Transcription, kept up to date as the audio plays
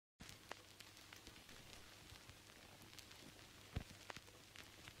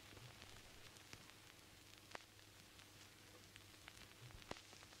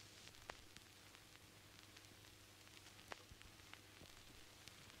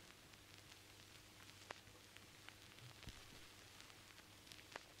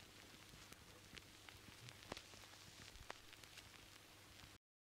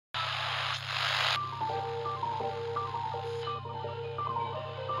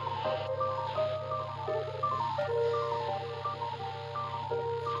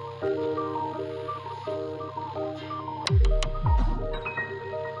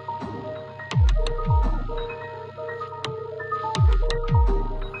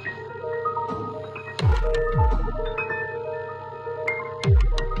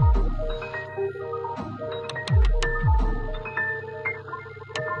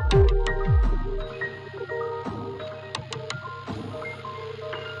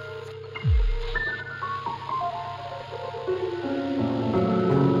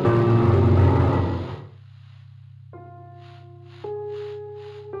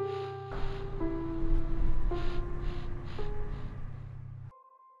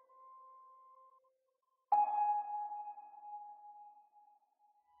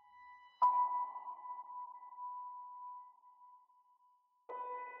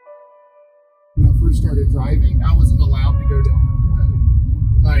first started driving, I wasn't allowed to go down the road.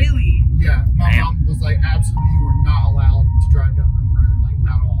 Like, really? Yeah. My mom was like, absolutely, you are not allowed to drive down the road, like,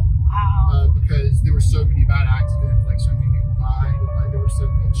 at all. Wow. Because there were so many bad accidents, like, so many people died, and, like, there was so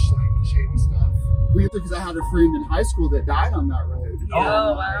much, like, shady stuff. Weird, because I had a friend in high school that died on that road.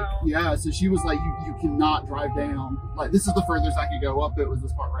 Oh, wow. Yeah, so she was like, you cannot drive down. Like, this is the furthest I could go up. It was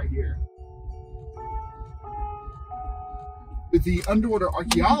this part right here. The underwater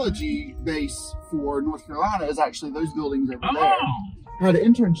archaeology base for North Carolina is actually those buildings over there. I had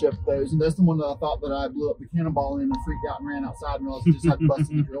an internship with those, and that's the one that I thought that I blew up the cannonball in and freaked out and ran outside and realized I just had to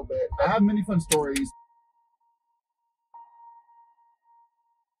bust in the drill bit. I have many fun stories.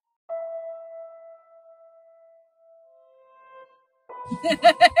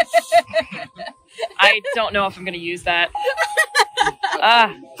 I don't know if I'm going to use that.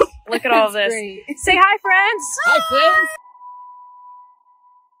 Look at all this. Great. Say hi, friends. Hi, friends.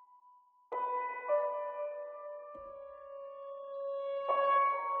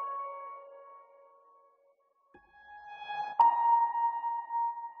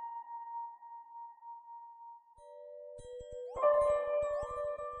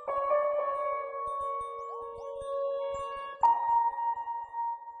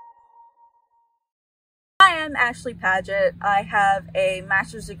 I'm Ashley Paget. I have a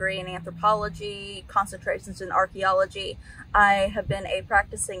master's degree in anthropology, concentrations in archaeology. I have been a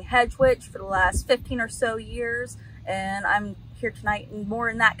practicing hedge witch for the last 15 or so years, and I'm here tonight more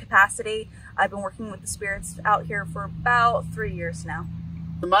in that capacity. I've been working with the spirits out here for about 3 years now.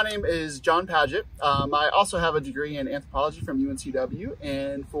 My name is John Paget. I also have a degree in anthropology from UNCW,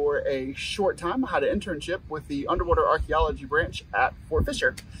 and for a short time I had an internship with the underwater archaeology branch at Fort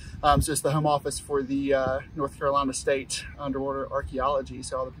Fisher. So it's the home office for the North Carolina State underwater archaeology.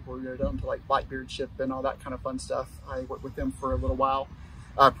 So all the people who go down to like Blackbeard ship and all that kind of fun stuff. I worked with them for a little while,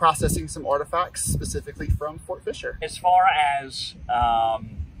 processing some artifacts specifically from Fort Fisher. As far as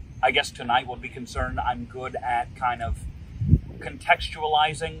I guess tonight would be concerned, I'm good at kind of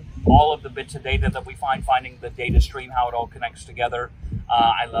contextualizing all of the bits of data that we find, finding the data stream, how it all connects together.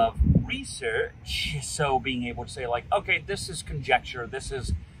 I love research, so being able to say like, okay, this is conjecture, this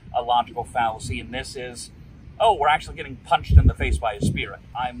is a logical fallacy, and this is, oh, we're actually getting punched in the face by a spirit.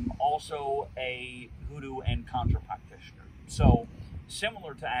 I'm also a voodoo and conjure practitioner. So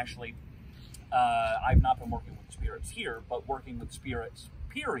similar to Ashley, I've not been working with spirits here, but working with spirits,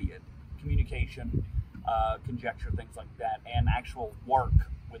 period, communication, conjecture, things like that, and actual work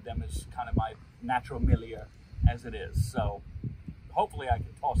with them is kind of my natural milieu as it is. So hopefully I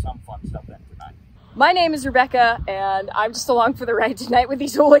can toss some fun stuff in tonight. My name is Rebekah, and I'm just along for the ride tonight with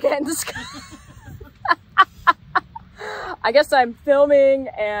these hooligans. I guess I'm filming,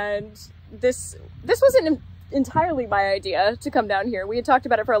 and this wasn't entirely my idea to come down here. We had talked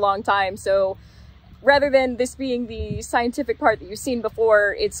about it for a long time, so rather than this being the scientific part that you've seen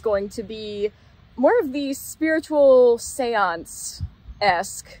before, it's going to be more of the spiritual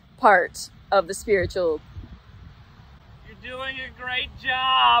seance-esque part of the spiritual. You're doing a great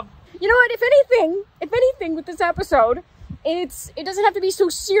job. You know what, if anything with this episode, it doesn't have to be so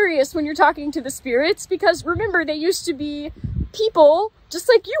serious when you're talking to the spirits, because remember, they used to be people just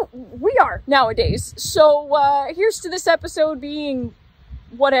like we are nowadays. So here's to this episode being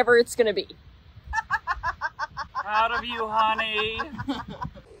whatever it's gonna be. Proud of you, honey.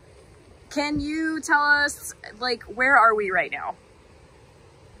 Can you tell us, like, where are we right now?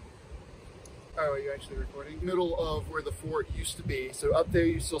 Oh, are you actually recording? Middle of where the fort used to be. So up there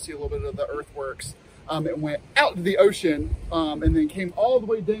you still see a little bit of the earthworks. It went out to the ocean and then came all the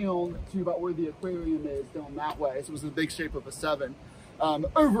way down to about where the aquarium is down that way. So it was the big shape of a 7.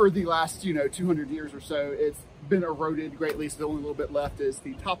 Over the last, 200 years or so, it's been eroded greatly. So the only little bit left is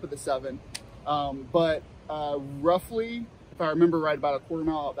the top of the 7. But roughly, if I remember right, about a quarter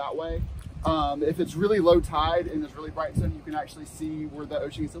mile out that way. If it's really low tide and it's really bright sun, you can actually see where the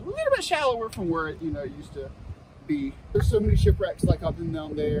ocean is a little bit shallower from where it, used to be. There's so many shipwrecks like up and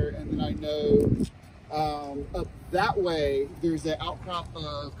down there, and then I know up that way there's an outcrop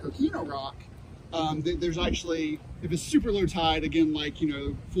of coquina rock. There's actually, if it's super low tide, again, like,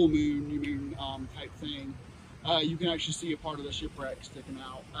 full moon, new moon type thing, you can actually see a part of the shipwreck sticking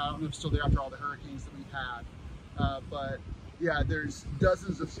out. I don't know if it's still there after all the hurricanes that we've had, but yeah, there's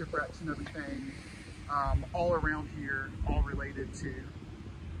dozens of shipwrecks and everything all around here, all related to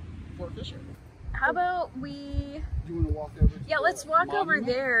Fort Fisher. How about we... Do you want to walk over? Yeah, let's walk over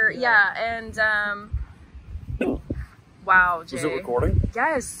there. Yeah, and wow, Jay. Is it recording?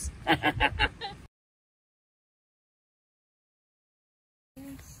 Yes.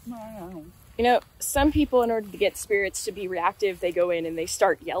 You know, some people, in order to get spirits to be reactive, they go in and they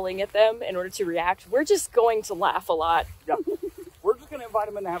start yelling at them in order to react. We're just going to laugh a lot. Yeah. We're just going to invite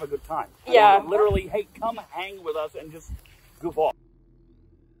them in to have a good time. Yeah. I mean, literally, hey, come hang with us and just goof off.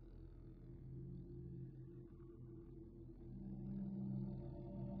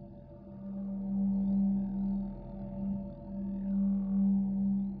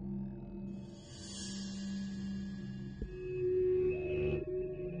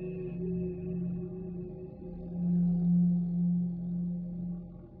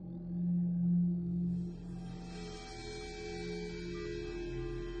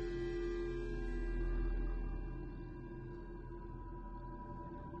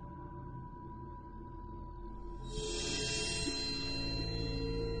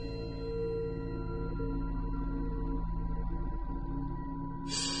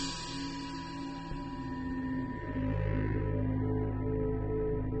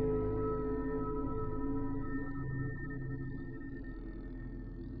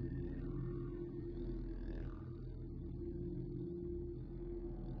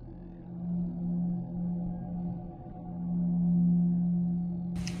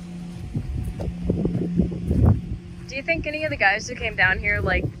 Do you think any of the guys who came down here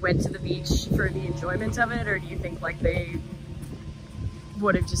like went to the beach for the enjoyment of it, or do you think like they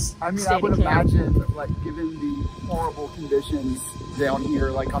would have just I mean, stayed I would in camp? imagine, like, given the horrible conditions down here,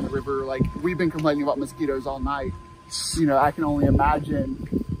 like on the river, like we've been complaining about mosquitoes all night. You know, I can only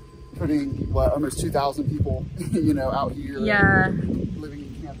imagine putting what, almost 2,000 people, you know, out here, Yeah. living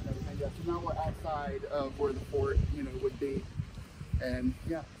in camp and everything. Yeah, so now we're outside of where the fort, you know, would be, and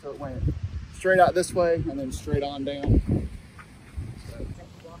yeah, so it went straight out this way and then straight on down. So,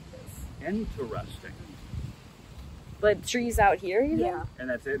 Interesting. But trees out here, you Yeah. know? And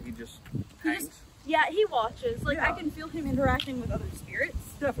that's it? He just hangs? Yeah, he watches. Like, Yeah. I can feel him interacting with other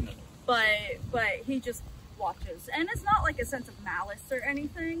spirits, Definitely. but he just watches. And it's not like a sense of malice or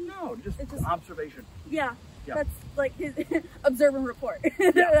anything. No, just It's just- observation. Yeah, Yeah. that's like his observe and report.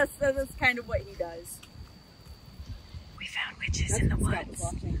 That's kind of what he does. We found witches in the woods.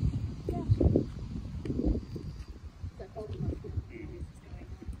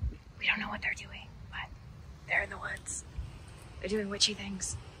 We don't know what they're doing, but they're in the woods. They're doing witchy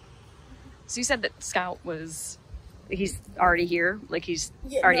things. So you said that Scout he's already here? Like he's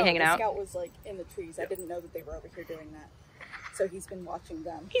already hanging out? Scout was like in the trees. I didn't know that they were over here doing that. So he's been watching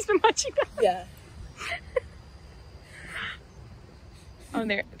them. He's been watching them. Yeah. Oh,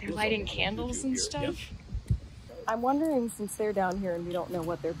 they're lighting candles and stuff? I'm wondering, since they're down here and we don't know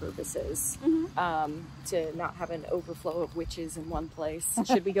what their purpose is, to not have an overflow of witches in one place,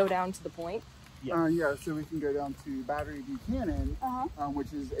 should we go down to the point? yeah, so we can go down to Battery Buchanan,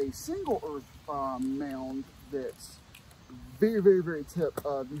 which is a single earth mound that's very, very, very tip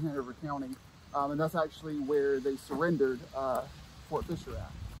of Buchanan River County. And that's actually where they surrendered Fort Fisher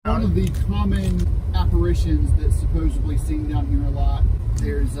at. One of the common apparitions that's supposedly seen down here a lot,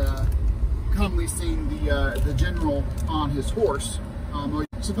 there's commonly seen the general on his horse,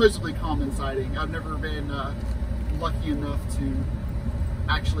 supposedly common sighting. I've never been lucky enough to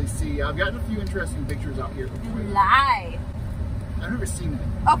actually see. I've gotten a few interesting pictures out here before. Lie. I've never seen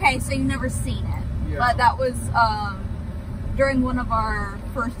it. Okay, so you've never seen it. Yeah. But that was during one of our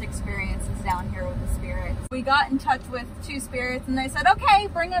first experiences down here with the spirits. We got in touch with two spirits and they said, okay,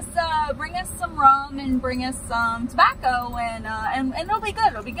 bring us some rum and bring us some tobacco and it'll be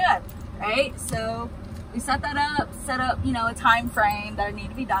good, right? So we set up, you know, a time frame that it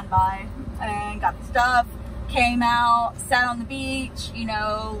needed to be done by, and got the stuff, came out, sat on the beach, you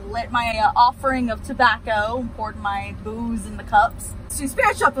know, lit my offering of tobacco, poured my booze in the cups. So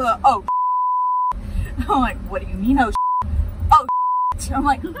spirit shop, oh, I'm like, what do you mean, oh, oh, I'm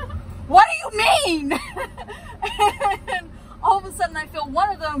like, what do you mean? And all of a sudden I feel one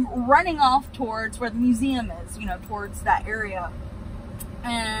of them running off towards where the museum is, you know, towards that area.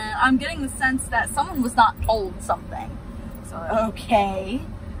 And I'm getting the sense that someone was not told something. So, okay.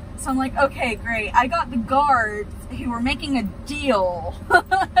 So I'm like, okay, great. I got the guards who were making a deal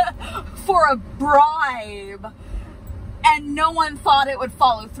for a bribe, and no one thought it would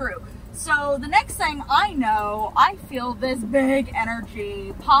follow through. So the next thing I know, I feel this big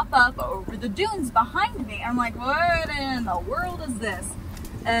energy pop up over the dunes behind me. I'm like, what in the world is this?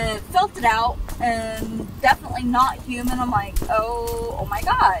 Felt it out, and definitely not human. I'm like, oh my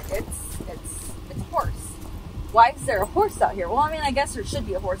God, it's a horse. Why is there a horse out here? Well, I mean, I guess there should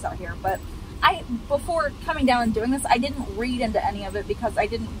be a horse out here, but before coming down and doing this, I didn't read into any of it because I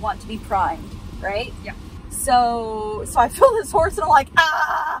didn't want to be primed, right? Yeah. So I feel this horse and I'm like,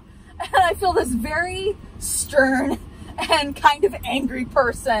 ah! And I feel this very stern and kind of angry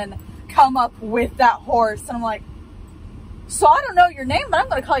person come up with that horse. And I'm like, so I don't know your name, but I'm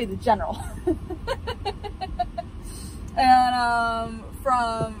going to call you the General. And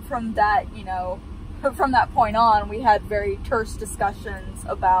from that, you know, from that point on, we had very terse discussions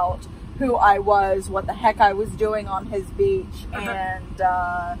about who I was, what the heck I was doing on his beach,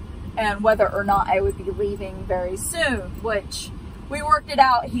 and whether or not I would be leaving very soon, which we worked it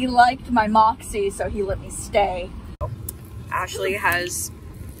out. He liked my moxie, so he let me stay. Ashley has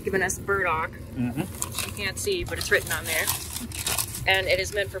given us burdock. You can't see, but it's written on there. And it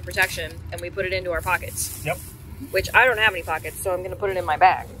is meant for protection, and we put it into our pockets. Yep. Which I don't have any pockets, so I'm going to put it in my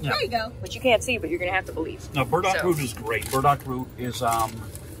bag. Yep. There you go. Which you can't see, but you're going to have to believe. No, burdock root is great. Burdock root is,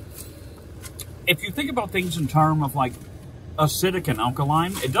 if you think about things in terms of like acidic and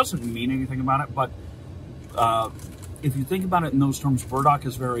alkaline, it doesn't mean anything about it, but if you think about it in those terms, burdock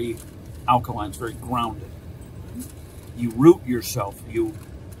is very alkaline, it's very grounded. You root yourself, you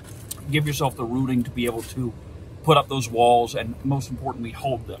give yourself the rooting to be able to put up those walls and, most importantly,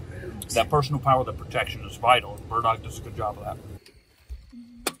 hold them. That personal power, that protection is vital. Burdock does a good job of that.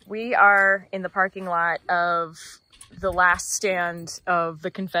 We are in the parking lot of the last stand of the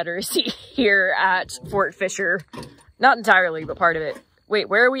Confederacy here at Fort Fisher. Not entirely, but part of it. Wait,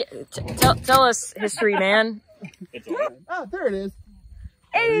 where are we? Tell us history, man. Oh, there it is.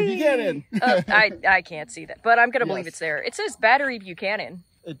 Hey! You get in. I can't see that, but I'm going to believe it's there. It says Battery Buchanan.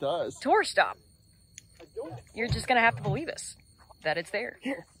 It does. Tour stop. You're just going to have to believe us that it's there.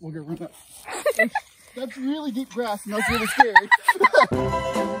 We'll go run up. That's really deep grass and that's really scary.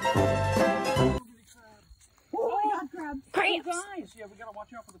 Oh, I got crabs. Crabs. Guys, yeah, we gotta watch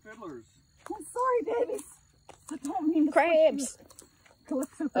out for the fiddlers. I'm sorry, babies. I don't mean to Crabs.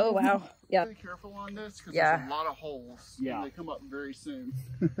 Calypso. Oh, wow. Yeah. Be careful on this because Yeah. there's a lot of holes. Yeah. And they come up very soon.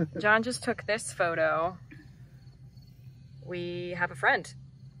 John just took this photo. We have a friend.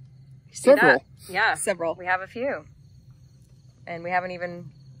 You see Several. that? Yeah. Several. We have a few. And we haven't even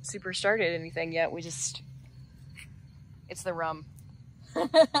super started anything yet. We just... It's the rum.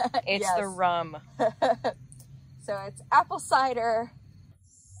 It's Yes. the rum. So it's apple cider,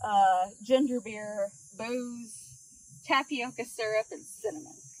 ginger beer, booze, tapioca syrup, and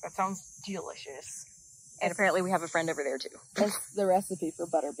cinnamon. That sounds delicious. And apparently we have a friend over there too. It's the recipe for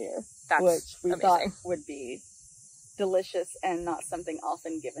butterbeer, That's which we amazing. thought would be delicious and not something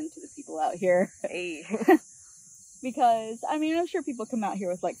often given to the people out here. Hey. Because, I mean, I'm sure people come out here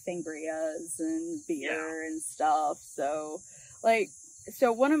with like sangrias and beer and stuff. So, like,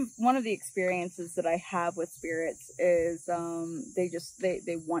 so one of the experiences that I have with spirits is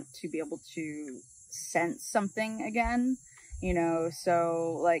they want to be able to sense something again, you know.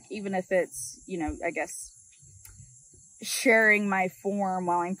 So like, even if it's, you know, I guess sharing my form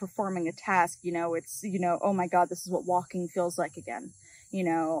while I'm performing a task, you know, it's, you know, oh my God, this is what walking feels like again, you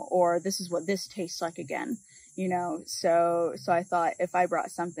know, or this is what this tastes like again, you know. So I thought if I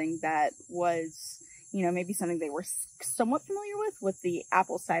brought something that was, you know, maybe something they were somewhat familiar with the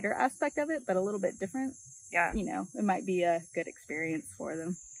apple cider aspect of it, but a little bit different. Yeah. You know, it might be a good experience for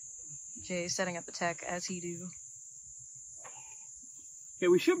them. Jay's setting up the tech as he do. Okay,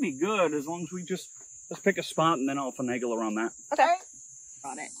 we should be good as long as we just, let's pick a spot and then I'll finagle around that. Okay.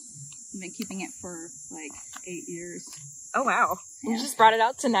 Got it. I've been keeping it for like 8 years. Oh, wow. Yeah. You just brought it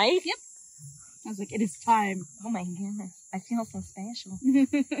out tonight? Yep. I was like, it is time. Oh my goodness. I feel so special.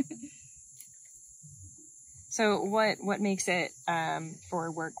 So what makes it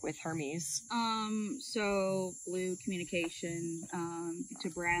for work with Hermes? So blue communication, to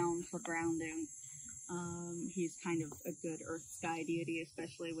brown for grounding. He's kind of a good earth sky deity,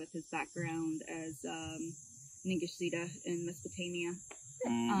 especially with his background as Ningishzida in Mesopotamia.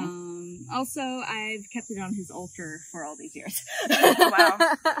 Also, I've kept it on his altar for all these years. Wow.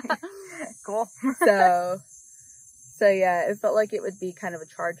 Cool. So yeah, it felt like it would be kind of a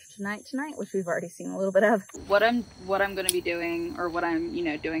charge tonight, which we've already seen a little bit of. What I'm going to be doing, or what I'm, you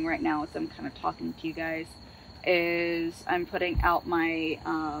know, doing right now as I'm kind of talking to you guys, is I'm putting out my,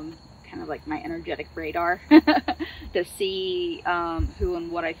 kind of like my energetic radar to see, who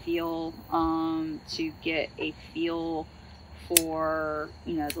and what I feel, to get a feel for,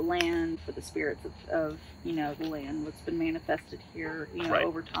 you know, the land, for the spirits of you know, the land, what's been manifested here, you know,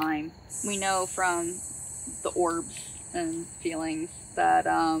 over time. We know from the orbs and feelings that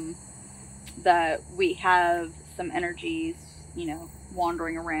that we have some energies, you know,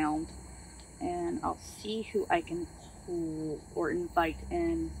 wandering around, and I'll see who I can pull or invite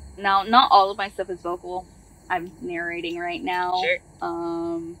in. Now, not all of my stuff is vocal. I'm narrating right now. Sure.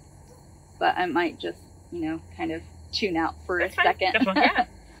 But I might just, you know, kind of tune out for That's a fine. second. That's fine. Yeah.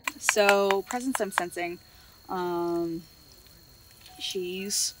 So, presence I'm sensing,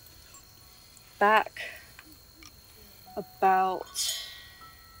 she's back about...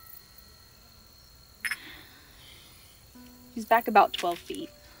 She's back about 12 feet.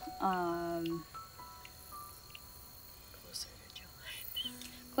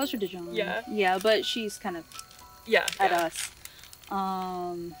 Closer to John. Yeah. Yeah, but she's kind of at us.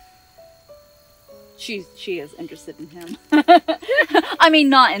 She is interested in him. I mean,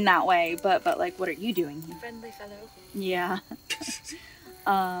 not in that way, but like, what are you doing here? Friendly fellow. Yeah.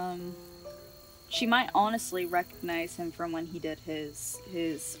 She might honestly recognize him from when he did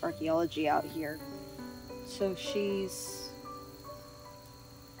his archaeology out here. So she's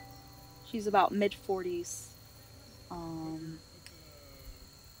about mid-40s.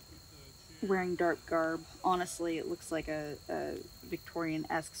 Wearing dark garb. Honestly, it looks like a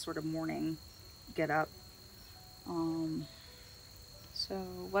Victorian-esque sort of mourning get-up. So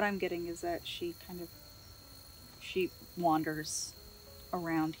what I'm getting is that she wanders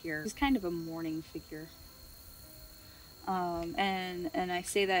around here. She's kind of a mourning figure. And I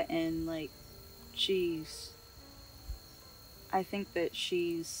say that in like, I think that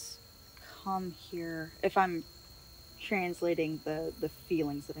she's come here, if I'm translating the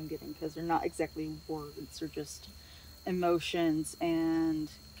feelings that I'm getting, because they're not exactly words, they're just emotions and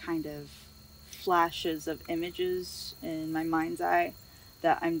kind of flashes of images in my mind's eye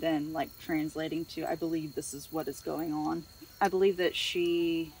that I'm then like translating to, I believe this is what is going on. I believe that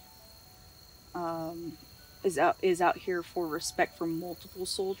she is out here for respect for multiple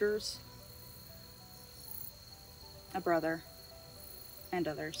soldiers, a brother, and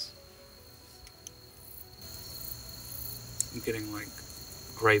others. I'm getting like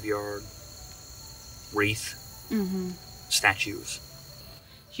graveyard, wreath, statues.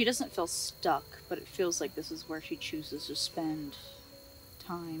 She doesn't feel stuck, but it feels like this is where she chooses to spend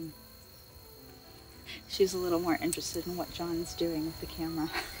time. She's a little more interested in what John's doing with the camera.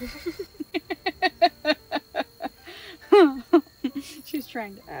 She's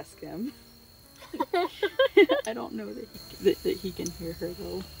trying to ask him. I don't know that he can hear her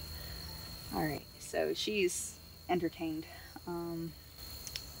though. Alright, so she's entertained.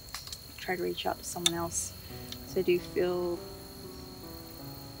 Try to reach out to someone else. So I do feel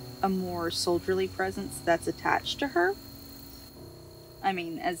a more soldierly presence that's attached to her. I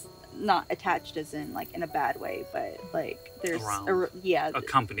mean, as not attached as in like in a bad way, but like there's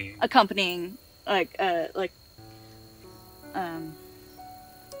accompanying like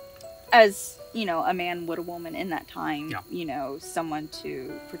as you know, a man would a woman in that time, you know, someone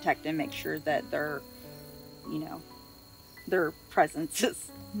to protect and make sure that their, you know, their presence is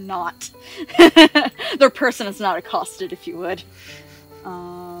not their person is not accosted, if you would.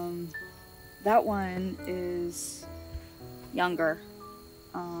 That one is younger.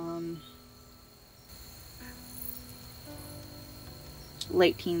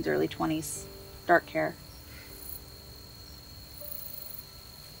 Late teens, early 20s, dark hair.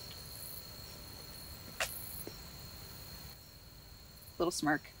 Little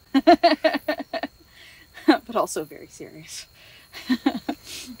smirk. But also very serious.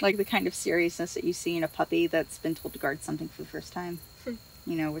 Like the kind of seriousness that you see in a puppy that's been told to guard something for the first time.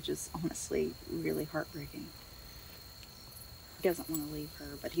 You know, which is honestly really heartbreaking. He doesn't want to leave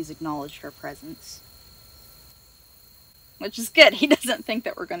her, but he's acknowledged her presence. Which is good. He doesn't think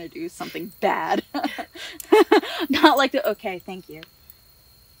that we're going to do something bad. Not like the... Okay, thank you.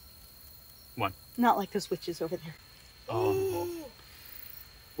 What? Not like those witches over there. Oh.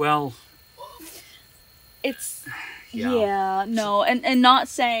 Well... It's... Yeah, no, and not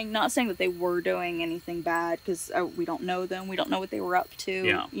saying that they were doing anything bad, because we don't know them. We don't know what they were up to.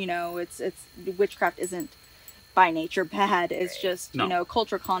 Yeah. You know, it's witchcraft isn't by nature bad. It's just you know,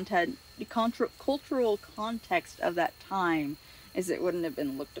 cultural context of that time is it wouldn't have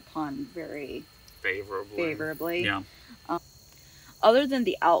been looked upon very favorably. Yeah. Other than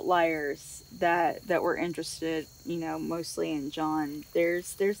the outliers that were interested, you know, mostly in John,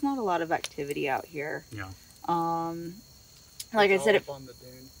 there's not a lot of activity out here. Yeah. Like I said, up on the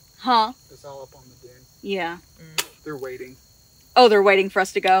dune. Huh? It's all up on the dune. Yeah. They're waiting. Oh, they're waiting for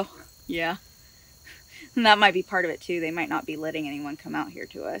us to go? Yeah. And that might be part of it too. They might not be letting anyone come out here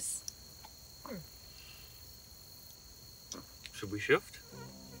to us. Should we shift?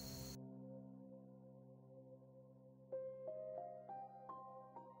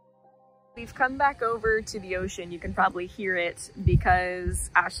 We've come back over to the ocean. You can probably hear it because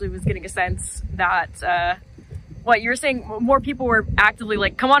Ashley was getting a sense that, what you were saying, more people were actively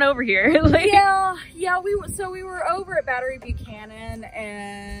like, come on over here. Like, yeah, we were over at Battery Buchanan,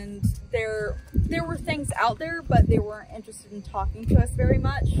 and there were things out there, but they weren't interested in talking to us very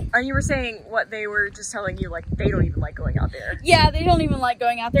much. And you were saying what they were just telling you, like, they don't even like going out there. Yeah, they don't even like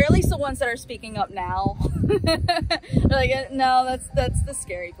going out there, at least the ones that are speaking up now. They're like, no, that's the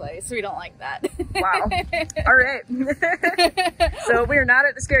scary place. We don't like that. Wow. All right. So we're not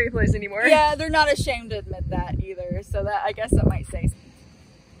at the scary place anymore. Yeah, they're not ashamed to admit that either, so that, I guess that might say something.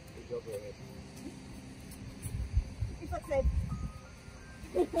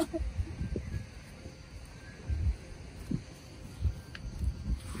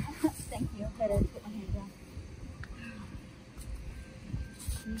 Thank you. I had to put my hand down.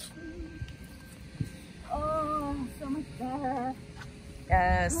 Oh, so much better.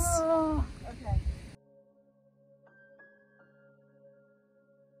 Yes. Oh, okay.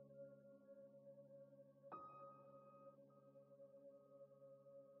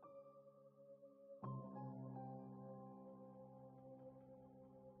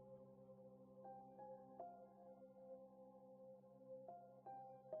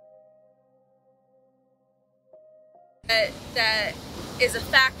 That is a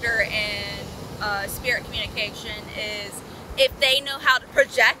factor in spirit communication is if they know how to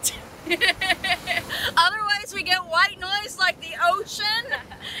project. Otherwise we get white noise like the ocean,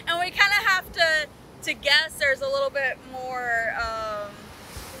 and we kind of have to guess. There's a little bit more,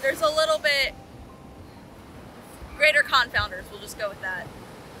 there's a little bit greater confounders, we'll just go with that.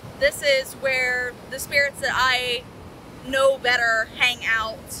 This is where the spirits that I know better hang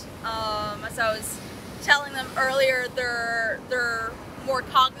out. As I was telling them earlier, they're more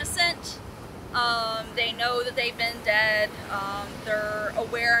cognizant. They know that they've been dead. They're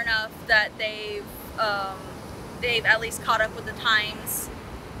aware enough that they've at least caught up with the times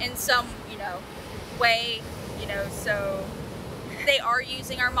in some, way, so they are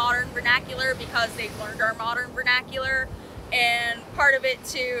using our modern vernacular because they've learned our modern vernacular. And part of it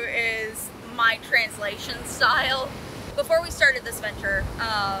too is my translation style. Before we started this venture,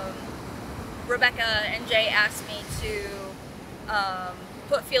 Rebekah and Jay asked me to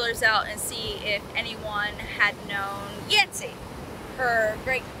put feelers out and see if anyone had known Yancy, her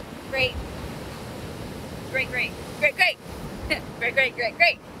great.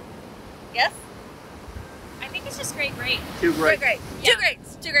 Yes? I think it's just great. Too great. Great. Yeah.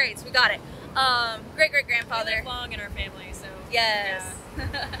 Two greats, we got it. Great grandfather. We live long in our family, so. Yes.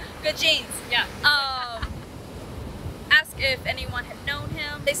 Yeah. Good genes. Yeah. Asked if anyone had known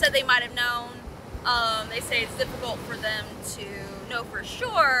him. They said they might have known. They say it's difficult for them to know for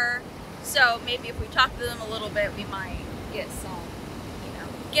sure. So maybe if we talk to them a little bit, we might get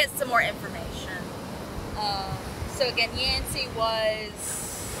some more information. So again, Yancy was.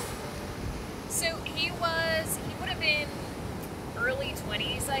 So he would have been early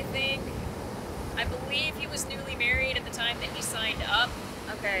 20s, I think. I believe he was newly married at the time that he signed up.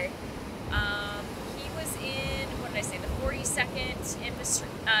 Okay. He was in, what did I say, the 42nd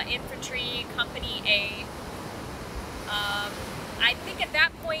Infantry Company A. I think at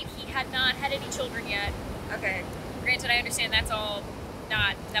that point he had not had any children yet. Okay. Granted, I understand that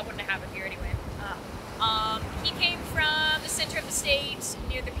wouldn't have happened here anyway. He came from the center of the state,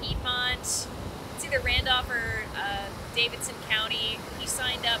 near the Piedmont. It's either Randolph or Davidson County. He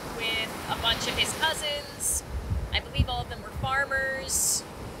signed up with a bunch of his cousins. I believe all of them were farmers.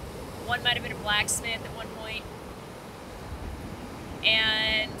 One might have been a blacksmith at one point.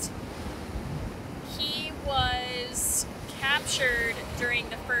 And he was captured during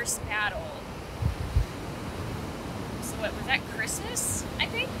the first battle. So what, was that Christmas, I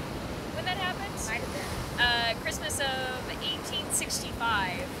think, when that happened? Might have been. Christmas of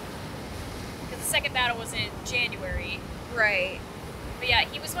 1865. Because the second battle was in January. Right. But yeah,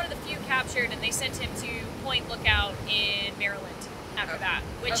 he was one of the few captured, and they sent him to Point Lookout in Maryland after that,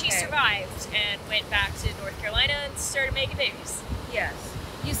 which he survived and went back to North Carolina and started making babies. Yes.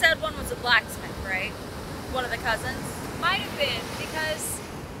 You said one was a blacksmith, right? One of the cousins? Might have been, because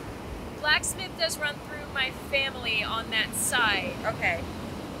blacksmith does run through my family on that side. Okay.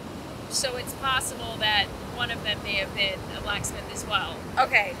 So it's possible that one of them may have been a blacksmith as well.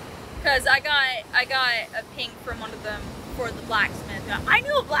 Okay. Because I got a ping from one of them for the blacksmith. I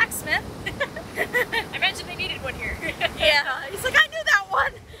knew a blacksmith. I mentioned they needed one here. Yeah. He's like, I knew that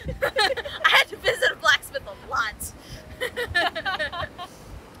one. I had to visit a blacksmith a lot.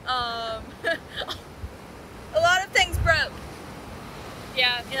 A lot of things broke.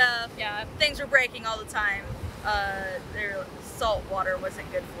 Yeah. Yeah. Yeah. Things were breaking all the time. Their salt water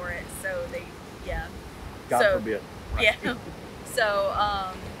wasn't good for it, so they, God forbid. Right. Yeah. So,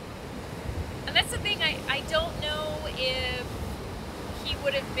 and that's the thing, I don't know if he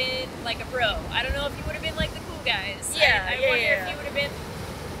would have been like a bro. I don't know if he would have been like the cool guys. Yeah, I wonder if he would have been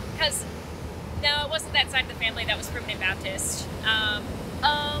because no, it wasn't that side of the family that was Primitive Baptist.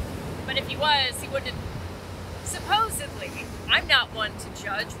 But if he was, he wouldn't. Supposedly, I'm not one to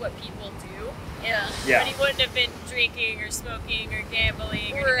judge what people do. Yeah. But he wouldn't have been drinking or smoking or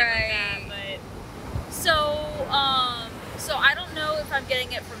gambling or anything like that. But So I don't know if I'm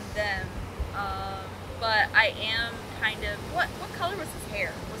getting it from them, but I am kind of. What color was his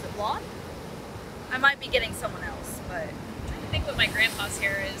hair? Was it blonde? I might be getting someone else, but. I think what my grandpa's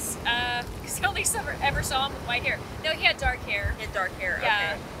hair is, because I only ever saw him with white hair. No, he had dark hair. He had dark hair.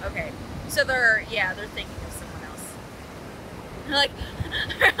 Yeah. Okay. So they're thinking of someone else. Like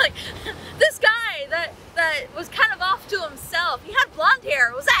this guy that was kind of off to himself. He had blonde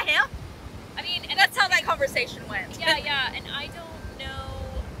hair. Was that him? I mean, and that's how that conversation went. Yeah, and I don't know.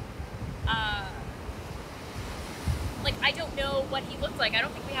 I don't know what he looked like. I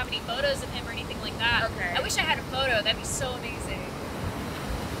don't think we have any photos of him or anything like that. Okay. I wish I had a photo. That'd be so amazing.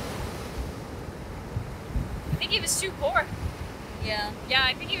 I think he was too poor. Yeah. Yeah,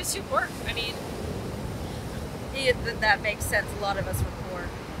 I think he was too poor. I mean, that makes sense. A lot of us were poor.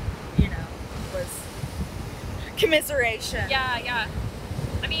 You know, was commiseration. Yeah.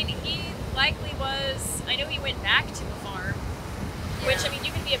 I mean, he likely was. I know he went back to a farm. Yeah. Which, I mean,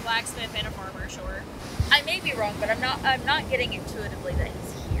 you can be a blacksmith and a farmer, sure. I may be wrong, but I'm not getting intuitively that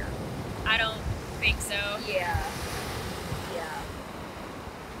he's here. I don't think so. Yeah.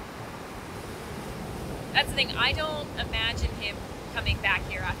 That's the thing. I don't imagine him coming back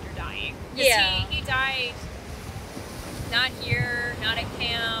here after dying. Yeah. He died not here, not at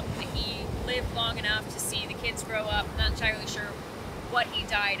camp. He lived long enough to see the kids grow up. I'm not entirely sure what he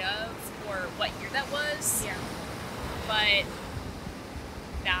died of or what year that was. Yeah. But,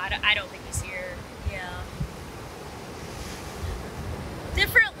 nah, I don't think he's here. Yeah.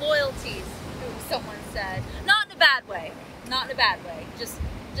 Different loyalties, someone said. Not in a bad way. Just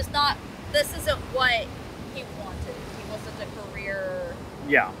not, this isn't what he wanted. He wasn't a career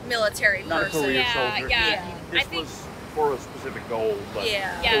military not person. a career Yeah, soldier. yeah. This I think- was for a specific goal, but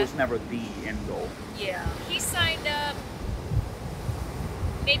Yeah. it was never the end goal. Yeah. He signed up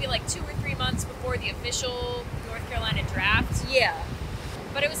maybe like 2 or 3 months before the official North Carolina draft. Yeah.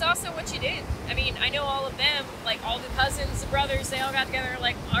 But it was also what you did. I mean, I know all of them, like all the cousins, the brothers, they all got together and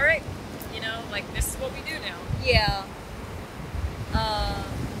like, all right, you know, like this is what we do now. Yeah.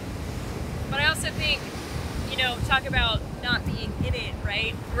 But I also think, you know, talk about not being in it,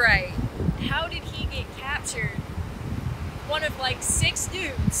 right? Right. How did he get captured? One of like 6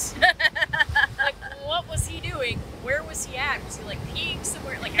 dudes. Like, what was he doing? Where was he at? Was he like peeing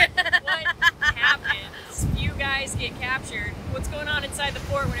somewhere? Like, what happened? Few guys get captured. What's going on inside the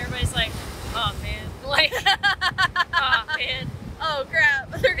fort when everybody's like, oh man, like, oh man. Oh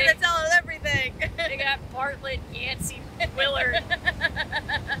crap! They're gonna tell us everything. They got Bartlett, Yancey, Willard.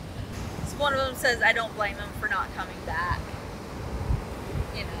 So one of them says, "I don't blame him for not coming back."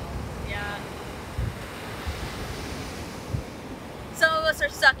 You know. Yeah. Some of us are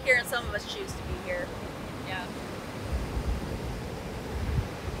stuck here, and some of us choose to be here. Yeah.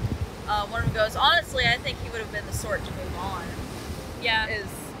 One of them goes, "Honestly, I think he would have been the sort to move on." Yeah. Is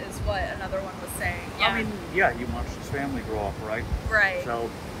what another one was saying. Yeah. I mean, yeah, he watched his family grow up, right? Right. So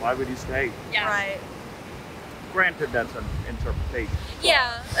why would he stay? Yeah. Right. Granted, that's an interpretation.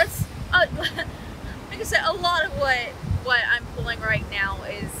 Yeah, that's like I said, a lot of what I'm pulling right now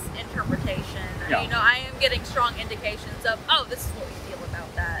is interpretation. Yeah. You know, I am getting strong indications of, oh, this is what we feel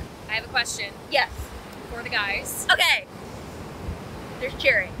about that. I have a question Yes. for the guys. Okay. There's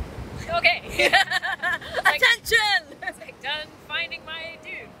cheering. Okay. Like, Attention! it's like, done finding my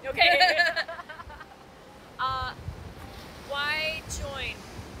dude. Okay. Why join?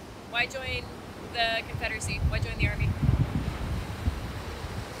 Why join the Confederacy? Why join the Army?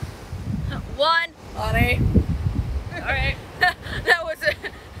 One. Money. All right. That was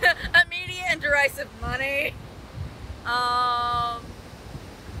immediate and derisive money.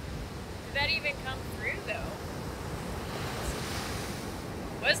 Did that even come through though?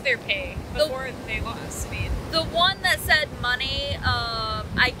 Was there pay before they lost? I mean, the one that said money,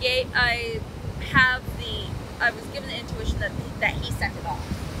 I was given the intuition that he sent it off.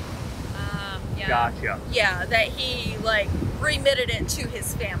 yeah. Gotcha. Yeah, that he like remitted it to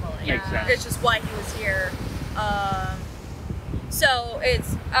his family. Makes sense. It's just why he was here. So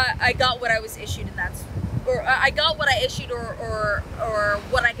it's I got what I was issued, and that's, or I got what I issued, or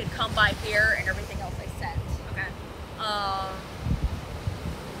what I could come by here, and everything else I sent. Okay.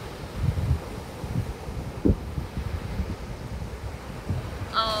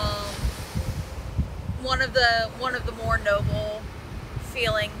 One of the more noble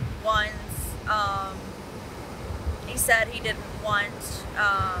feeling ones, he said he didn't want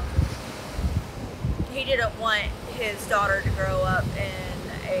his daughter to grow up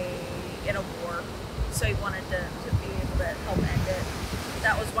in a war, so he wanted to be able to help end it.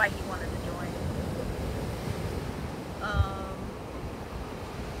 That was why he wanted to join.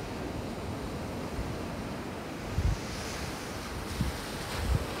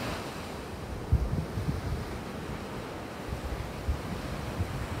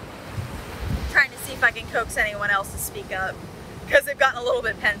 Trying to see if I can coax anyone else to speak up, because they've gotten a little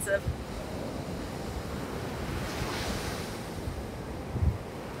bit pensive.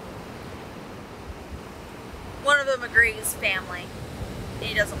 One of them agrees, family.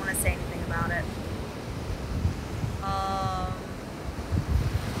 He doesn't want to say anything about it.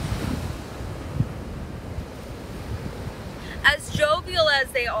 As jovial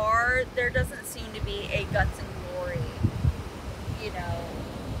as they are, there doesn't seem to be a guts and glory, you know,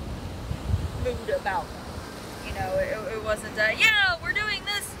 mood about them. You know, it wasn't a, yeah, we're doing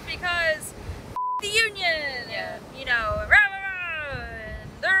this because the union, Yeah. you know, rah, rah,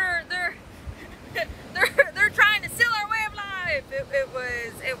 rah, and they're trying to steal our way of life.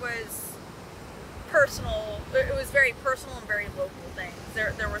 It was personal. It was very personal and very local things.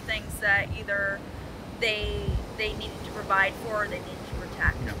 There were things that either they needed to provide for or they needed to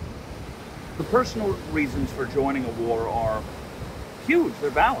protect. Yeah. The personal reasons for joining a war are huge. They're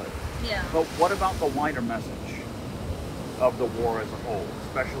valid. Yeah. But what about the wider message of the war as a whole,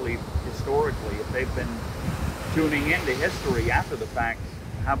 especially historically? If they've been tuning into history after the fact,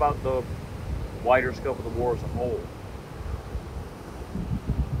 how about the wider scope of the war as a whole?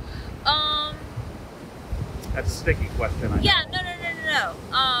 That's a sticky question, I know. Yeah,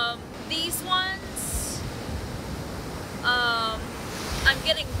 no. These ones, I'm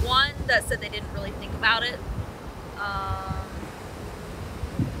getting one that said they didn't really think about it.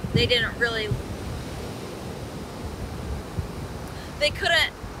 They didn't really, they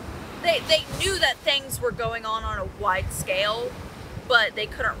knew that things were going on a wide scale, but they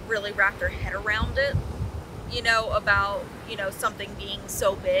couldn't really wrap their head around it, you know, about, you know, something being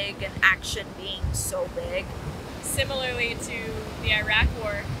so big and action being so big. Similarly to the Iraq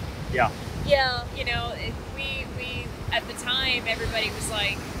War, Yeah. Yeah. you know, we at the time, everybody was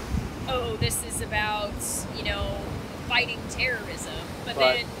like, oh, this is about, you know, fighting terrorism. But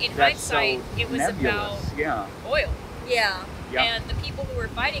then in that's hindsight, so it was nebulous. about Yeah. oil. Yeah. Yeah. And the people who were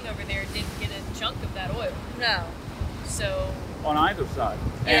fighting over there didn't get a chunk of that oil. No. So, On either side.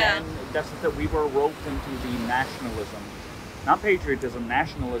 Yeah. And that's that we were roped into the nationalism, not patriotism,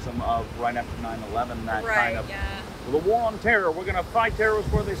 nationalism of right after 9/11, that Right, kind of, yeah. well, the war on terror, we're going to fight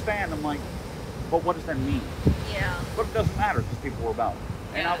terrorists where they stand. I'm like, but what does that mean? Yeah. But it doesn't matter because people were about it.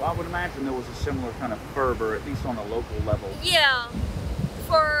 And Yeah. I would imagine there was a similar kind of fervor, at least on a local level. Yeah.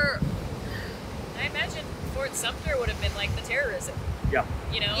 I imagine Fort Sumter would have been like the terrorism, Yeah.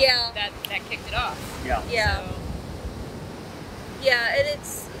 you know? Yeah. That kicked it off. Yeah. Yeah. So, Yeah, and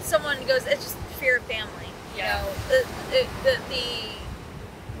it's, someone goes, it's just fear of family. Yeah. You know, the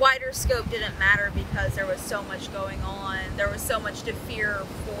wider scope didn't matter because there was so much going on. There was so much to fear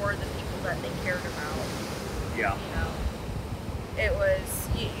for the people that they cared about. Yeah. You know, it was,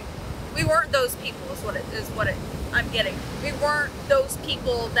 we weren't those people is what I'm getting. We weren't those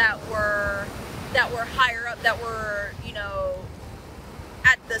people that were higher up, that were, you know,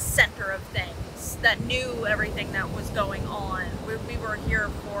 at the center of things, that knew everything that was going on. We were here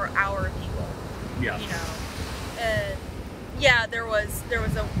for our people. Yeah. You know, and yeah, there was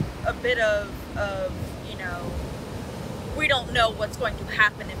a bit of, you know, we don't know what's going to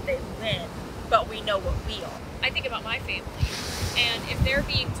happen if they win, but we know what we are. I think about my family, and if they're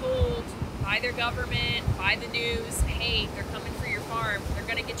being told by their government, by the news, hey, they're coming for your farm, they're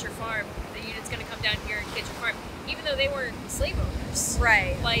going to get your farm, the unit's going to come down here and get your farm, even though they weren't slave owners.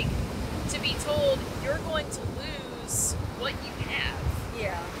 Right. Like, to be told, you're going to lose what you have.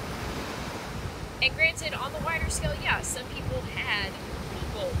 Yeah. And granted, on the wider scale, yeah, some people had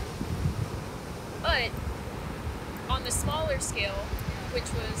people. But on the smaller scale,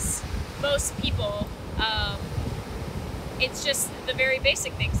 which was most people, it's just the very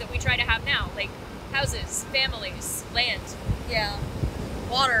basic things that we try to have now, like houses, families, land. Yeah.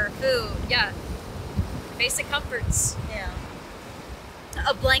 Water, food. Yeah. Basic comforts. Yeah.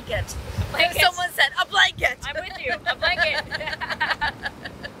 A blanket. A blanket. Someone said a blanket. I'm with you. A blanket.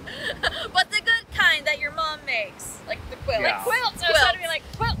 But the good kind that your mom makes, like the quilt. Yeah. Like quilts. I was trying to be like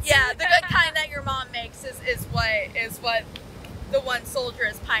quilts. Yeah, the good kind that your mom makes is what the one soldier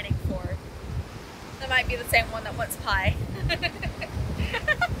is pining for. That might be the same one that wants pie.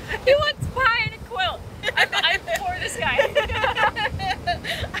 He wants pie and a quilt. I'm for this guy.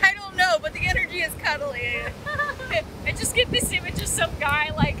 I don't know, but the energy is cuddly. I just get this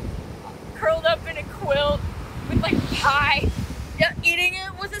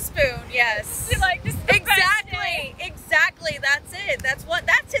spoon, yes. This is the best day. Exactly, that's it. That's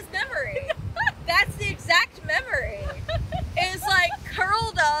his memory. That's the exact memory. It's like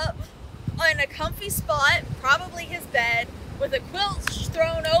curled up in a comfy spot, probably his bed, with a quilt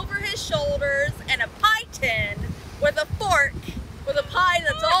thrown over his shoulders and a pie tin with a fork with a pie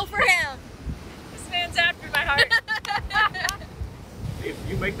that's all for him. This man's after my heart. If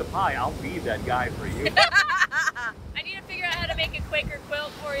you make the pie, I'll be that guy for you. I need to figure out how to make a Quaker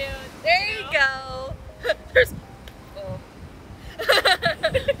quilt for you. There you go. There's... Oh.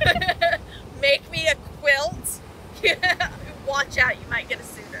 Make me a quilt. Watch out, you might get a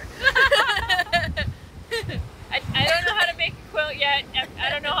suitor. I don't know how to make a quilt yet. I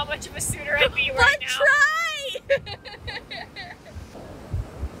don't know how much of a suitor I'd be right now. But try!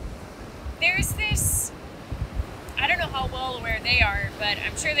 There's this, I don't know how well aware they are, but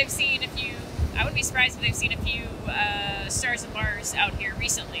I'm sure they've seen a few, I wouldn't be surprised if they've seen a few Stars and Bars out here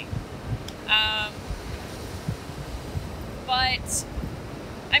recently. But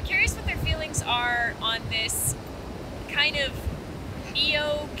I'm curious what their feelings are on this kind of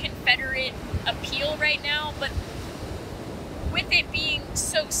neo-Confederate appeal right now, but with it being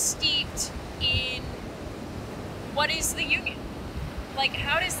so steeped in what is the Union? Like,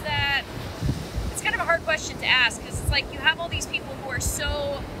 how does that... It's kind of a hard question to ask, because it's like you have all these people who are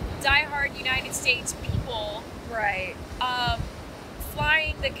so diehard United States people, Right.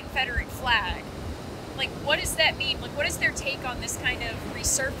 flying the Confederate flag. Like, what does that mean? Like, what is their take on this kind of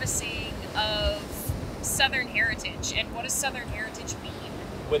resurfacing of Southern heritage, and what does Southern heritage mean?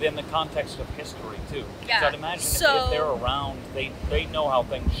 Within the context of history, too. Yeah. So I'd imagine if they're around, they know how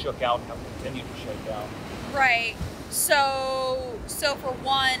things shook out and how continue to shake out. Right. So for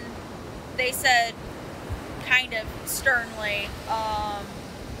one, they said kind of sternly,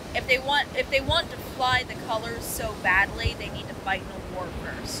 if they want to fly the colors so badly, they need to fight in a war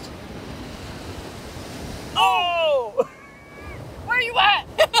first. Oh! Where are you at?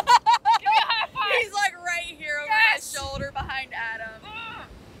 Give me a high five! He's like right here over his shoulder behind Adam.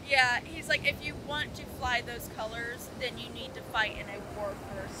 Yeah, he's like, if you want to fly those colors, then you need to fight in a war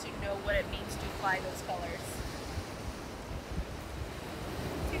first to know what it means to fly those colors.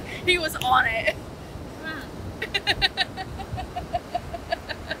 He was on it.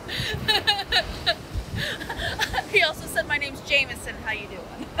 He also said, my name's Jameson, how you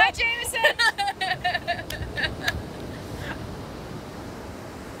doing? Hi, Jameson!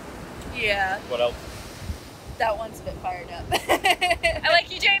 Yeah. What else? That one's a bit fired up. I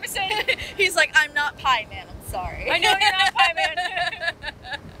like you, Jameson! He's like, I'm not Pie Man, I'm sorry. I know you're not Pie Man.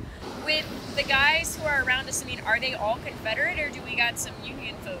 With the guys who are around us, I mean, are they all Confederate, or do we got some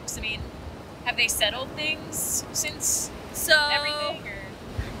Union folks? I mean, have they settled things since everything, or?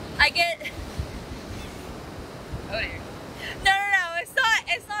 I get... Oh dear. No,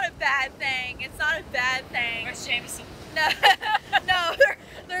 it's not a bad thing. It's not a bad thing. Where's Jameson? No, no,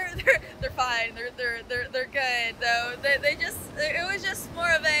 they're fine. They're good though. It was just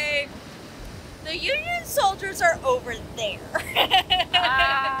more of a, the Union soldiers are over there.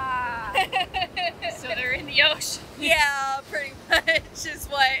 Ah. So they're in the ocean. Yeah, pretty much is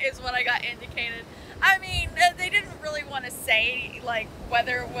what I got indicated. I mean, they didn't really want to say like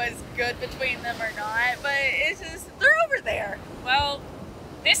whether it was good between them or not, but it's just they're over there. Well,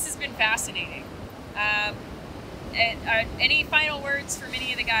 this has been fascinating. Any final words from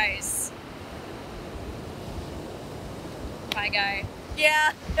any of the guys? Bye, guy.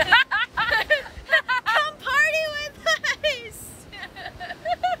 Yeah. Come party with us.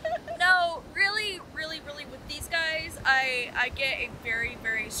 No, really, with these guys, I get a very,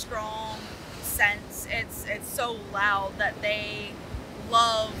 very strong sense. It's so loud that they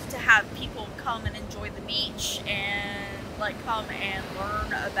love to have people come and enjoy the beach and like come and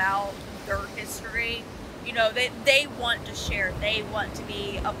learn about their history. You know, they want to share. They want to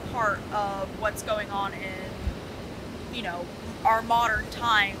be a part of what's going on in, you know, our modern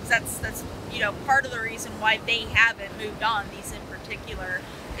times. That's you know, part of the reason why they haven't moved on, these in particular,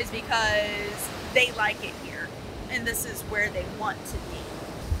 is because they like it here and this is where they want to be.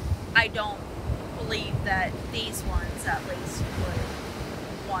 I don't believe that these ones at least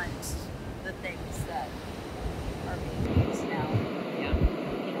would want the things that are being used now. Yeah.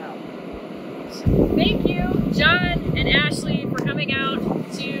 You know. So, thank you, John and Ashley, for coming out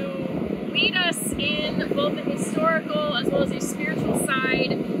to lead us in both the historical as well as the spiritual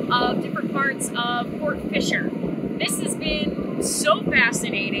side of different parts of Fort Fisher. This has been so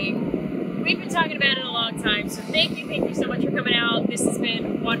fascinating. We've been talking about it a long time, so thank you so much for coming out. This has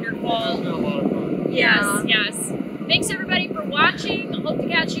been wonderful. It's been a lot of fun. Yes. Thanks everybody for watching. Hope to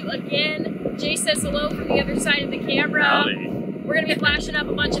catch you again. Jay says hello from the other side of the camera. Howdy. we're gonna be flashing up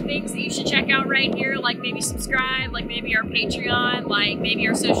a bunch of things that you should check out right here, like maybe subscribe, like maybe our Patreon, like maybe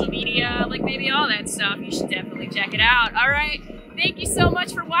our social media, like maybe all that stuff. You should definitely check it out. All right, thank you so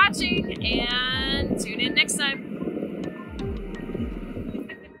much for watching, and tune in next time.